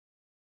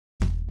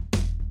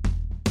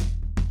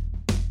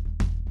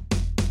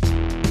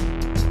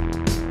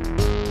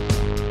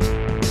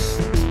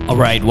All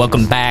right,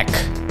 welcome back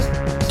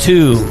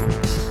to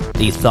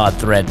the Thought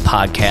Thread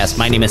podcast.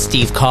 My name is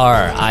Steve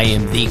Carr. I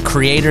am the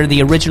creator,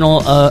 the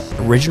original.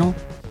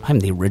 I am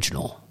the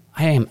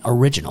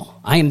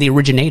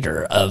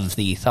originator of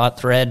the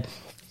Thought Thread.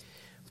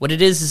 What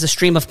it is a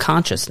stream of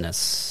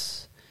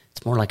consciousness.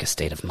 It's more like a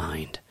state of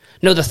mind.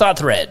 No, the Thought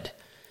Thread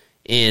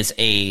is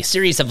a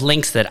series of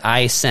links that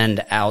I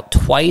send out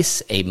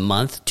twice a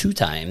month, 2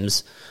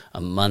 times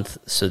a month,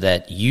 so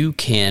that you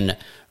can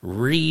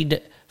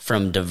read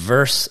from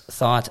diverse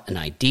thought and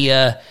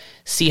idea,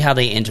 see how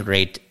they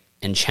integrate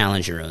and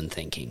challenge your own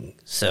thinking.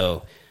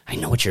 So I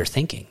know what you're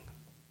thinking.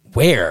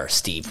 Where,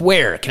 Steve?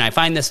 Where can I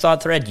find this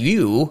thought thread?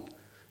 You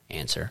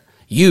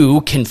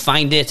can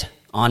find it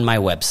on my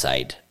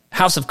website,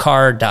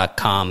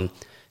 houseofcarr.com,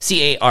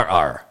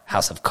 CARR,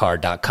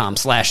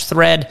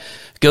 houseofcarr.com/thread.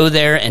 Go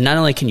there, and not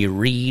only can you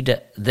read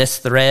this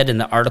thread and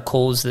the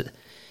articles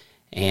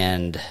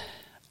and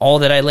all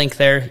that I link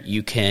there,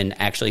 you can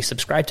actually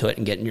subscribe to it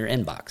and get in your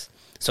inbox.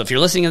 So if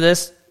you're listening to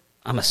this,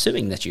 I'm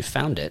assuming that you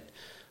found it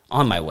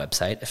on my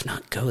website. If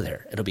not, go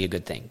there. It'll be a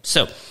good thing.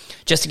 So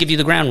just to give you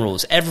the ground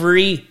rules,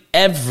 every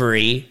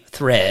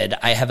thread,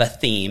 I have a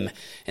theme.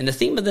 And the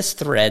theme of this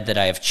thread that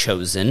I have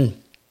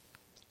chosen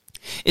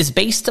is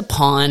based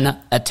upon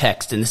a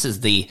text. And this is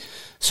the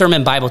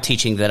sermon Bible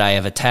teaching that I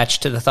have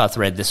attached to the thought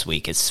thread this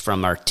week. It's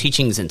from our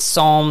teachings in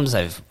Psalms.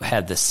 I've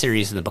had this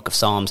series in the book of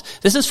Psalms.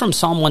 This is from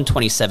Psalm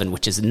 127,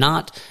 which is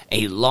not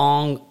a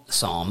long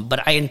psalm,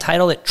 but I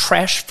entitle it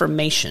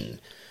Trashformation.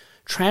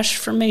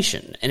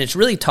 Trashformation. And it's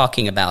really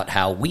talking about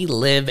how we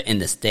live in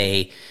this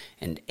day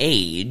and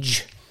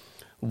age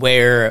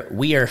where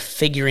we are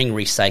figuring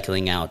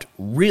recycling out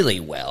really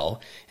well.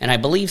 And I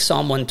believe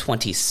Psalm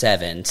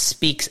 127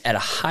 speaks at a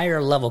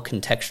higher level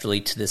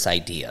contextually to this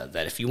idea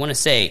that if you want to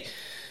say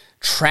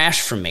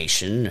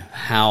trashformation,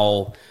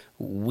 how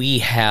we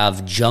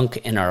have junk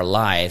in our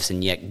lives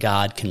and yet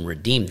God can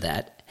redeem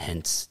that,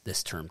 hence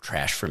this term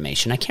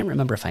trashformation. I can't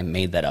remember if I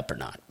made that up or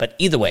not, but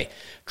either way,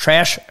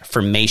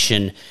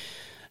 trashformation,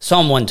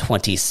 Psalm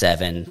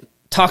 127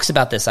 talks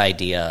about this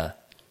idea.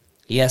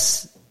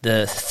 Yes,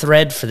 the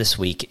thread for this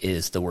week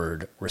is the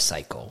word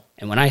recycle.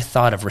 And when I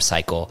thought of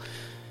recycle,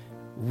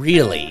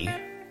 really,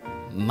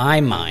 my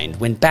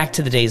mind went back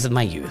to the days of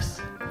my youth,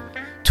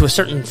 to a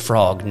certain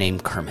frog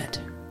named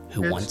Kermit,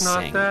 who once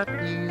sang. It's not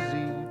that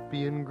easy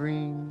being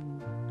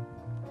green,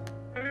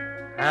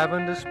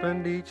 having to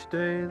spend each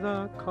day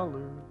the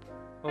color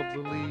of the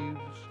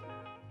leaves.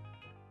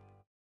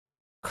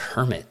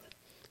 Kermit.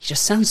 He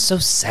just sounds so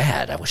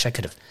sad. I wish I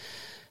could have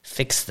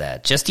fixed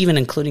that. Just even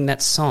including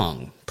that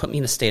song put me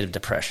in a state of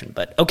depression.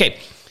 But okay,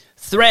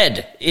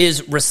 thread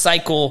is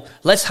recycle.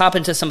 Let's hop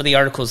into some of the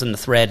articles in the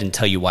thread and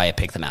tell you why I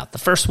picked them out. The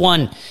first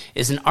one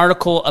is an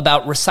article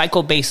about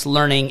recycle-based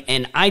learning,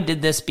 and I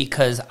did this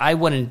because I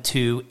wanted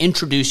to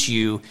introduce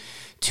you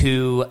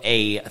to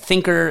a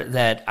thinker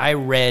that I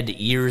read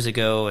years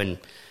ago and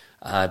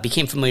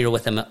became familiar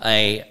with him,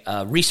 a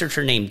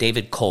researcher named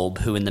David Kolb,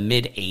 who in the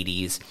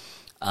mid-'80s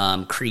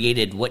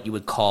created what you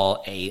would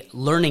call a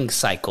learning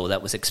cycle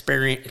that was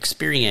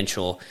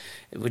experiential,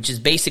 which is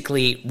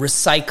basically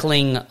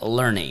recycling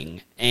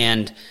learning.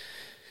 And,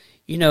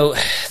 you know,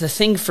 the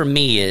thing for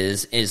me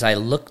is I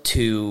look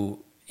to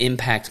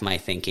impact my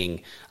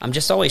thinking. I'm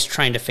just always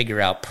trying to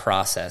figure out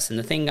process. And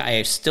the thing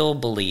I still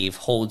believe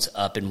holds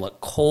up in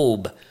what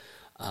Kolb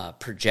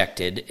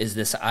projected is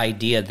this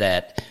idea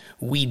that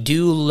we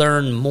do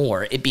learn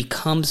more. It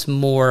becomes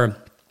more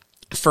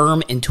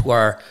firm into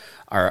our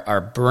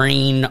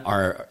brain,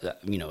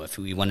 if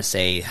we want to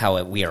say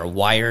how we are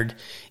wired,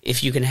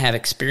 if you can have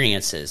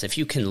experiences, if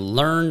you can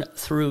learn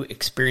through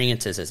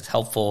experiences, it's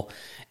helpful.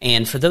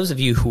 And for those of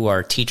you who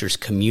are teachers,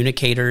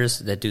 communicators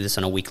that do this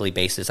on a weekly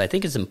basis, I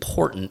think it's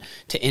important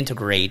to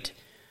integrate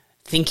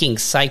thinking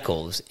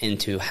cycles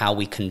into how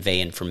we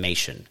convey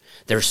information.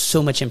 There's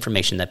so much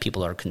information that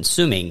people are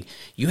consuming.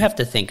 You have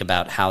to think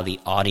about how the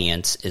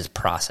audience is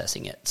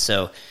processing it.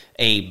 So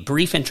a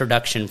brief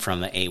introduction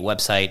from a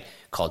website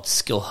called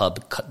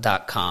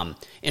skillhub.com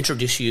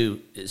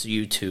introduces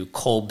you to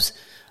Kolb's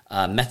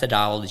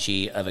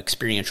methodology of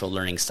experiential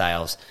learning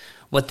styles,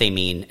 what they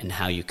mean, and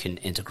how you can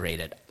integrate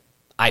it.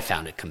 I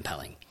found it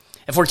compelling.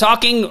 If we're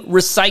talking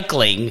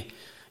recycling,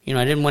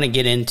 I didn't want to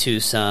get into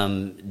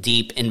some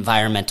deep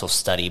environmental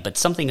study, but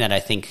something that I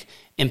think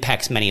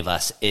impacts many of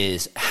us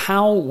is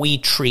how we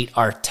treat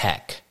our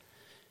tech.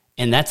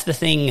 And that's the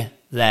thing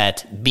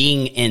that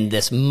being in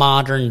this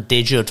modern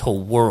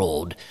digital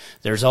world,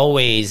 there's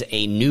always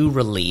a new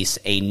release,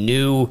 a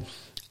new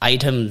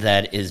item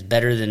that is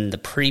better than the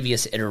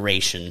previous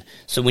iteration.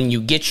 So when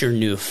you get your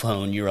new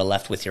phone, you're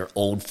left with your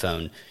old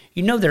phone.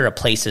 There are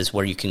places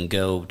where you can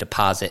go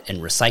deposit and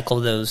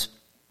recycle those.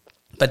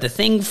 But the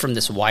thing from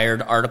this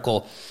Wired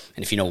article,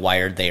 and if you know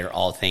Wired, they are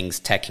all things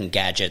tech and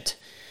gadget.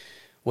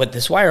 What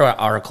this Wired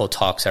article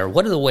talks are,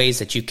 what are the ways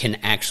that you can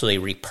actually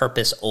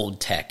repurpose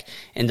old tech?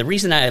 And the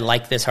reason I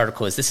like this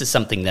article is this is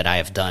something that I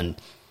have done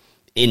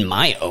in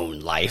my own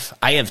life,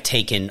 I have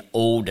taken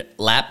old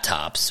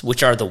laptops,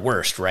 which are the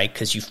worst, right?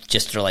 Because you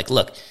just are like,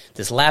 look,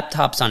 this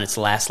laptop's on its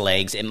last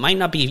legs. It might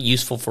not be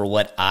useful for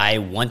what I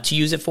want to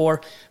use it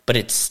for, but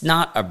it's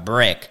not a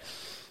brick.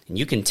 And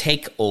you can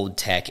take old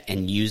tech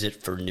and use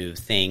it for new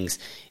things.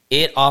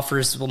 It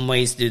offers some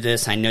ways to do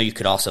this. I know you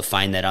could also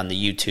find that on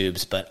the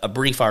YouTubes, but a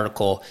brief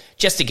article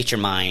just to get your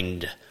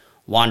mind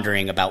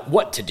wandering about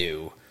what to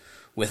do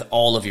with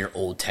all of your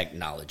old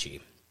technology.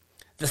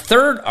 The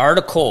third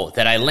article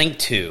that I linked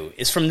to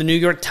is from the New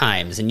York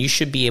Times, and you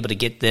should be able to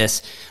get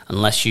this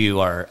unless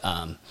you are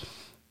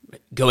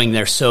going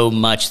there so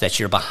much that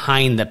you're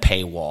behind the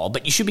paywall,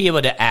 but you should be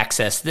able to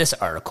access this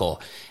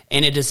article,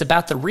 and it is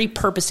about the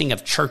repurposing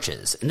of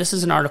churches. And this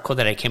is an article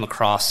that I came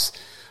across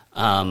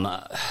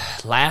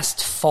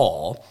last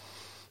fall,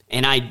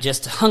 and I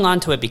just hung on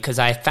to it because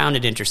I found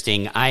it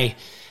interesting. I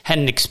had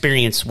an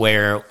experience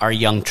where our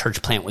young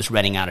church plant was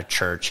renting out a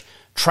church,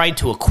 tried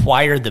to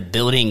acquire the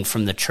building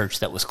from the church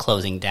that was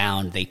closing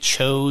down. They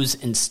chose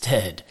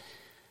instead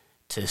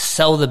to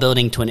sell the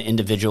building to an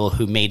individual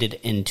who made it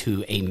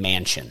into a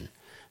mansion.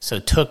 So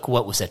took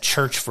what was a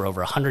church for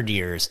over 100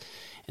 years,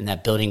 and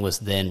that building was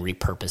then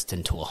repurposed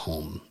into a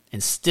home.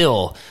 And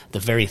still, the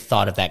very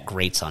thought of that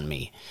grates on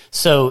me.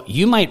 So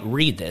you might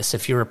read this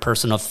if you're a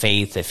person of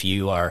faith, if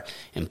you are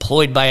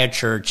employed by a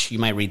church, you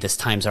might read this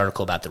Times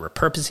article about the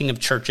repurposing of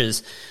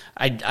churches.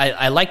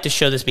 I like to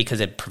show this because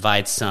it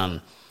provides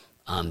some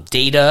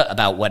data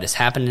about what has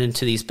happened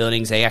into these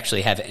buildings. They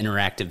actually have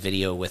interactive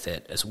video with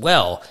it as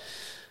well.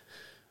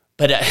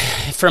 But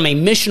from a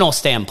missional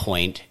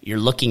standpoint, you're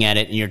looking at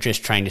it and you're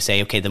just trying to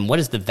say, okay, then what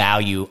is the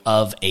value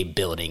of a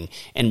building?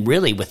 And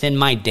really, within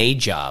my day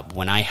job,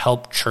 when I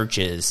help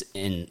churches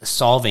in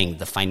solving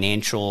the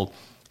financial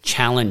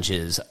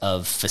challenges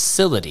of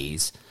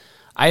facilities,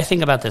 I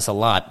think about this a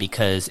lot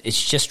because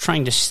it's just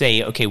trying to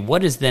say, okay,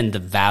 what is then the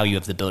value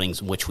of the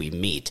buildings in which we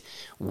meet?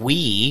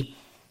 We,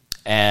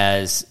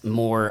 as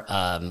more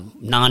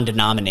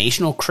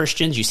non-denominational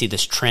Christians, you see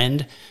this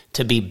trend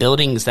to be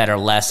buildings that are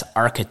less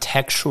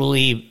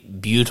architecturally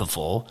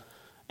beautiful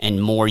and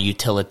more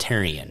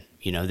utilitarian.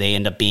 You know, they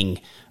end up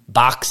being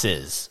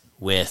boxes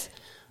with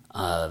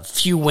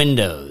few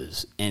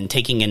windows and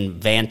taking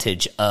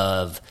advantage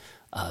of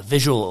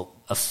visual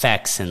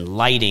effects and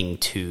lighting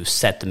to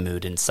set the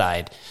mood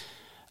inside.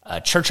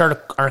 Church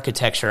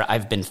architecture,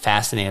 I've been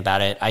fascinated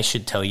about it. I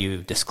should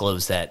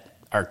disclose that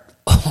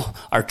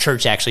our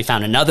church actually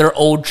found another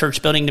old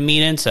church building to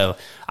meet in, so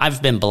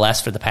I've been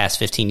blessed for the past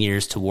 15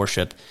 years to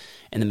worship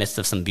in the midst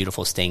of some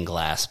beautiful stained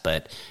glass.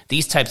 But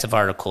these types of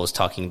articles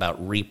talking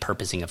about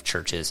repurposing of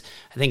churches,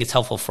 I think it's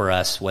helpful for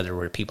us, whether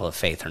we're people of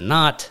faith or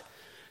not,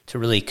 to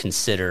really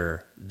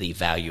consider the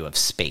value of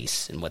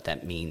space and what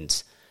that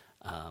means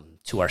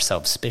to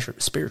ourselves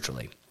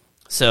spiritually.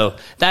 So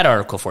that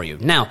article for you.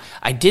 Now,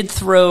 I did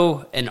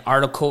throw an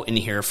article in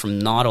here from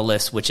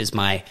Nautilus, which is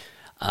my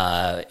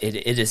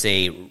it is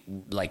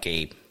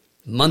a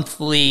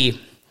monthly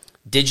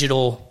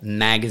digital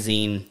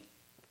magazine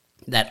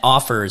that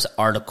offers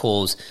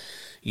articles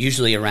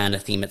usually around a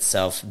theme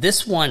itself.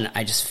 This one,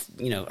 I'm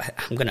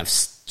going to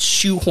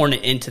shoehorn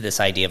it into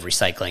this idea of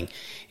recycling.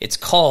 It's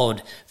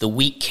called The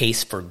Weak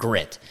Case for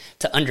Grit.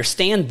 To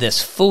understand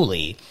this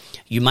fully,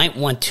 you might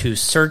want to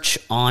search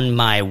on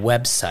my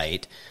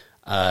website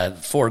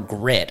for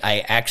grit. I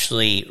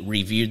actually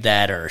reviewed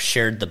that or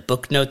shared the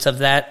book notes of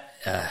that.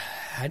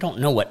 I don't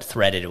know what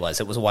thread it was.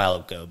 It was a while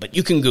ago, but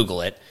you can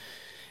Google it.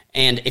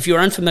 And if you're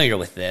unfamiliar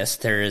with this,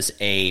 there is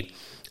a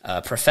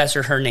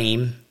professor. Her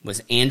name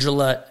was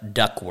Angela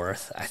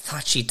Duckworth. I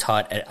thought she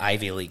taught at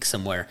Ivy League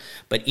somewhere.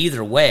 But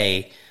either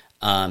way,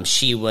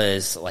 she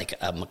was like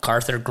a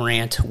MacArthur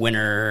Grant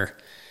winner.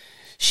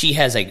 She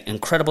has an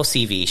incredible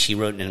CV. She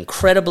wrote an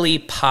incredibly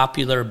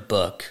popular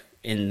book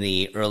in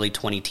the early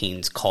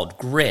 2010s called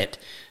Grit,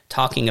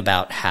 talking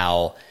about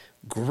how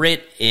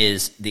grit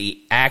is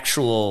the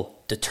actual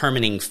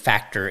determining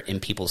factor in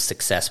people's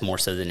success more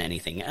so than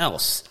anything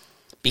else.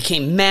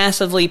 Became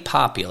massively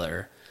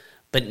popular,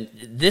 but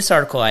this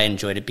article, I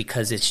enjoyed it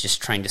because it's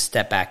just trying to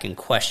step back and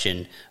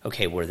question,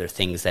 okay, were there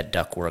things that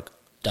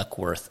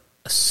Duckworth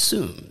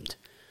assumed?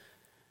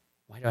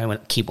 Why do I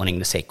keep wanting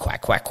to say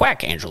quack, quack,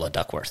 quack, Angela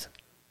Duckworth?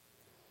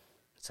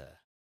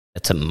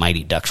 That's a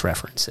Mighty Ducks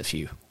reference if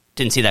you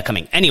didn't see that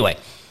coming. Anyway,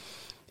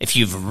 if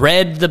you've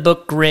read the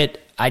book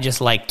Grit, I just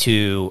like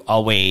to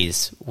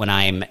always, when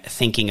I'm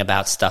thinking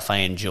about stuff I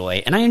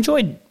enjoy, and I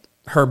enjoyed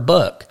her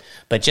book,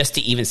 but just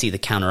to even see the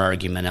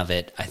counter-argument of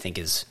it, I think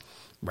is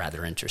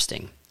rather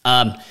interesting.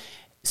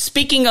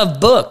 Speaking of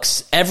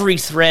books, every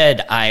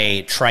thread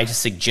I try to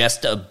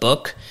suggest a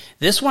book.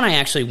 This one I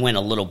actually went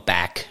a little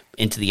back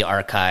into the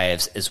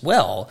archives as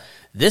well.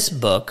 This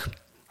book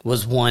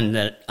was one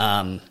that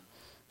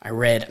I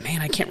read,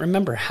 I can't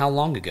remember how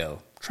long ago.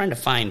 I'm trying to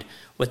find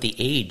what the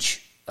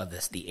age of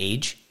this,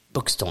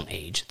 books don't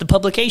age. The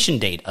publication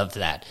date of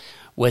that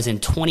was in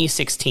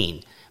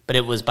 2016, but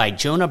it was by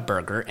Jonah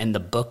Berger, and the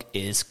book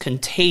is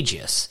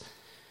Contagious.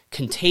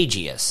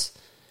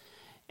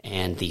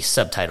 And the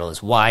subtitle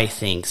is Why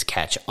Things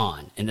Catch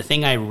On. And the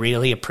thing I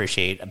really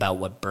appreciate about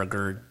what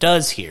Berger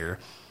does here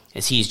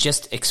is he's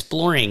just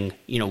exploring,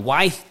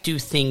 why do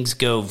things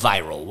go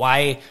viral?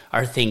 Why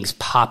are things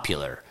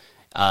popular?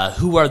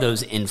 Who are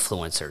those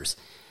influencers?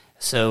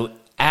 So,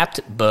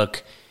 apt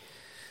book.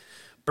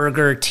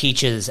 Berger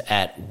teaches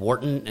at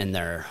Wharton in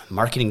their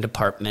marketing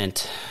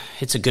department.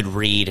 It's a good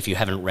read. If you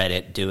haven't read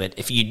it, do it.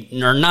 If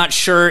you are not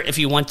sure if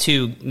you want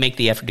to make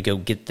the effort to go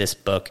get this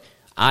book,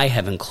 I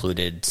have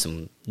included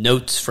some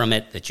notes from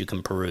it that you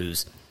can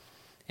peruse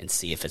and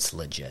see if it's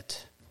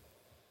legit.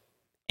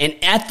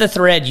 And at the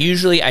thread,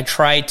 usually I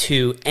try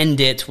to end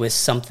it with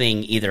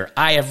something either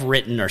I have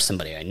written or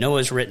somebody I know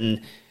has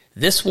written.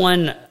 This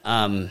one,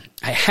 I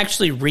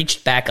actually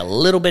reached back a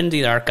little bit into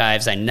the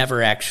archives. I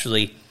never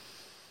actually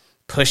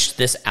pushed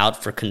this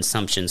out for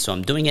consumption, so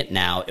I'm doing it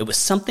now. It was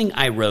something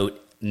I wrote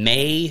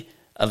May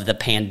of the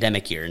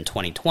pandemic year in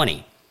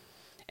 2020.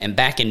 And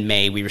back in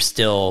May, we were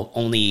still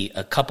only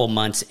a couple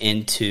months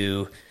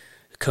into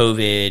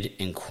COVID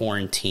and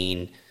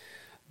quarantine.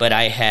 But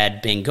I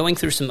had been going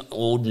through some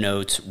old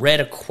notes, read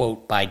a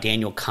quote by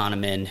Daniel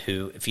Kahneman,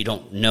 who, if you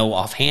don't know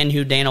offhand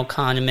who Daniel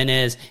Kahneman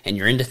is, and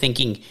you're into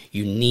thinking,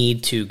 you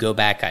need to go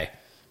back. I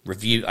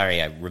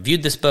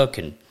reviewed this book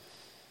and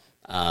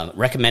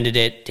recommended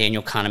it.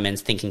 Daniel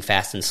Kahneman's Thinking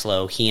Fast and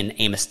Slow. He and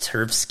Amos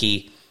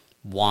Tversky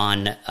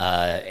won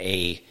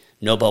a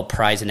Nobel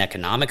Prize in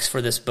Economics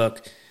for this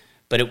book.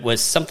 But it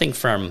was something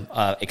from,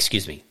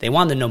 they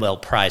won the Nobel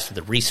Prize for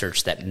the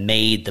research that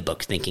made the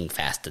book Thinking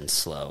Fast and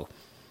Slow.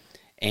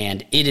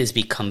 And it has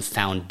become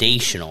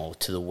foundational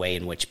to the way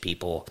in which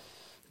people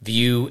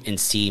view and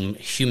see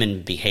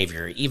human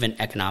behavior, even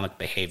economic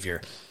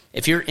behavior.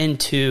 If you're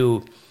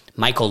into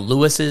Michael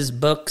Lewis's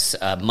books,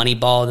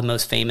 Moneyball, the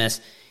most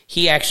famous,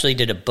 he actually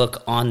did a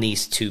book on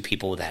these two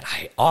people that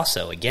I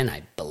also, again,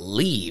 I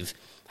believe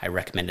I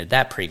recommended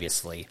that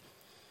previously.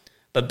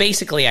 But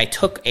basically, I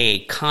took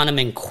a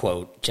Kahneman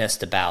quote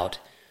just about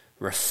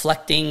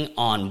reflecting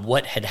on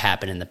what had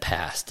happened in the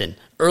past. And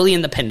early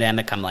in the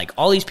pandemic, I'm like,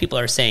 all these people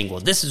are saying,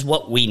 well, this is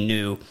what we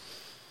knew.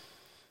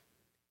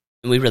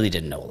 And we really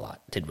didn't know a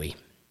lot, did we?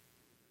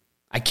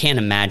 I can't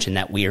imagine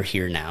that we are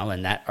here now.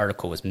 And that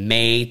article was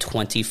May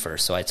 21st,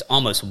 so it's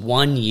almost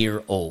 1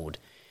 year old.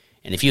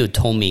 And if you had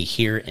told me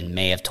here in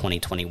May of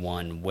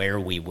 2021 where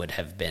we would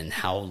have been,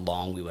 how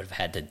long we would have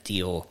had to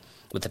deal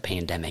with the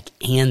pandemic,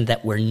 and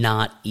that we're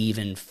not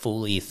even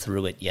fully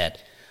through it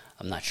yet,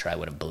 I'm not sure I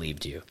would have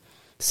believed you.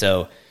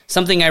 So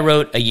something I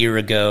wrote a year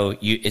ago,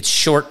 it's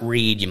short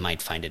read, you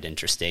might find it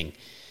interesting.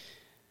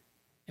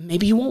 And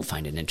maybe you won't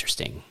find it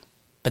interesting.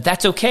 But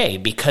that's okay,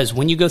 because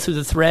when you go through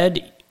the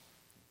thread,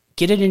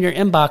 get it in your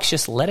inbox,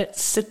 just let it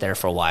sit there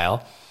for a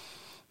while,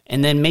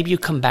 and then maybe you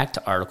come back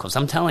to articles.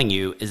 I'm telling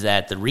you is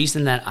that the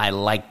reason that I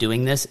like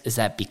doing this is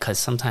that because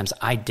sometimes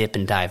I dip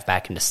and dive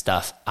back into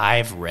stuff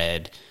I've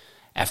read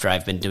after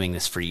I've been doing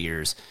this for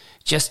years,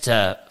 just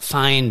to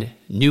find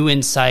new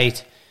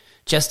insight,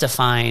 just to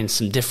find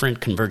some different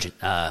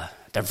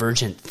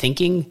divergent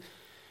thinking,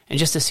 and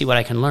just to see what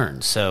I can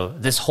learn. So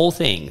this whole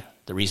thing,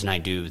 the reason I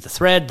do the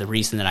thread, the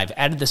reason that I've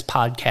added this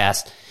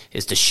podcast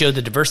is to show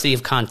the diversity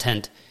of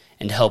content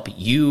and to help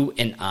you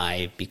and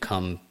I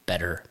become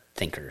better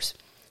thinkers.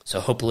 So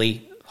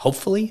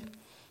hopefully,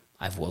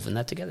 I've woven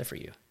that together for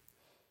you.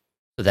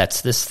 So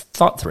that's this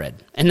thought thread.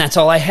 And that's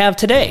all I have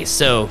today.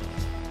 So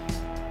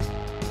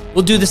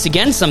we'll do this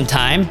again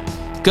sometime.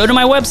 Go to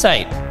my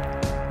website.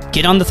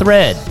 Get on the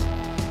thread.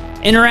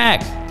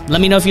 Interact.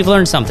 Let me know if you've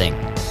learned something.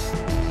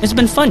 It's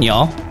been fun,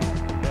 y'all.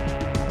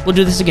 We'll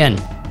do this again.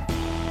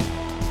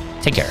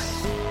 Take care.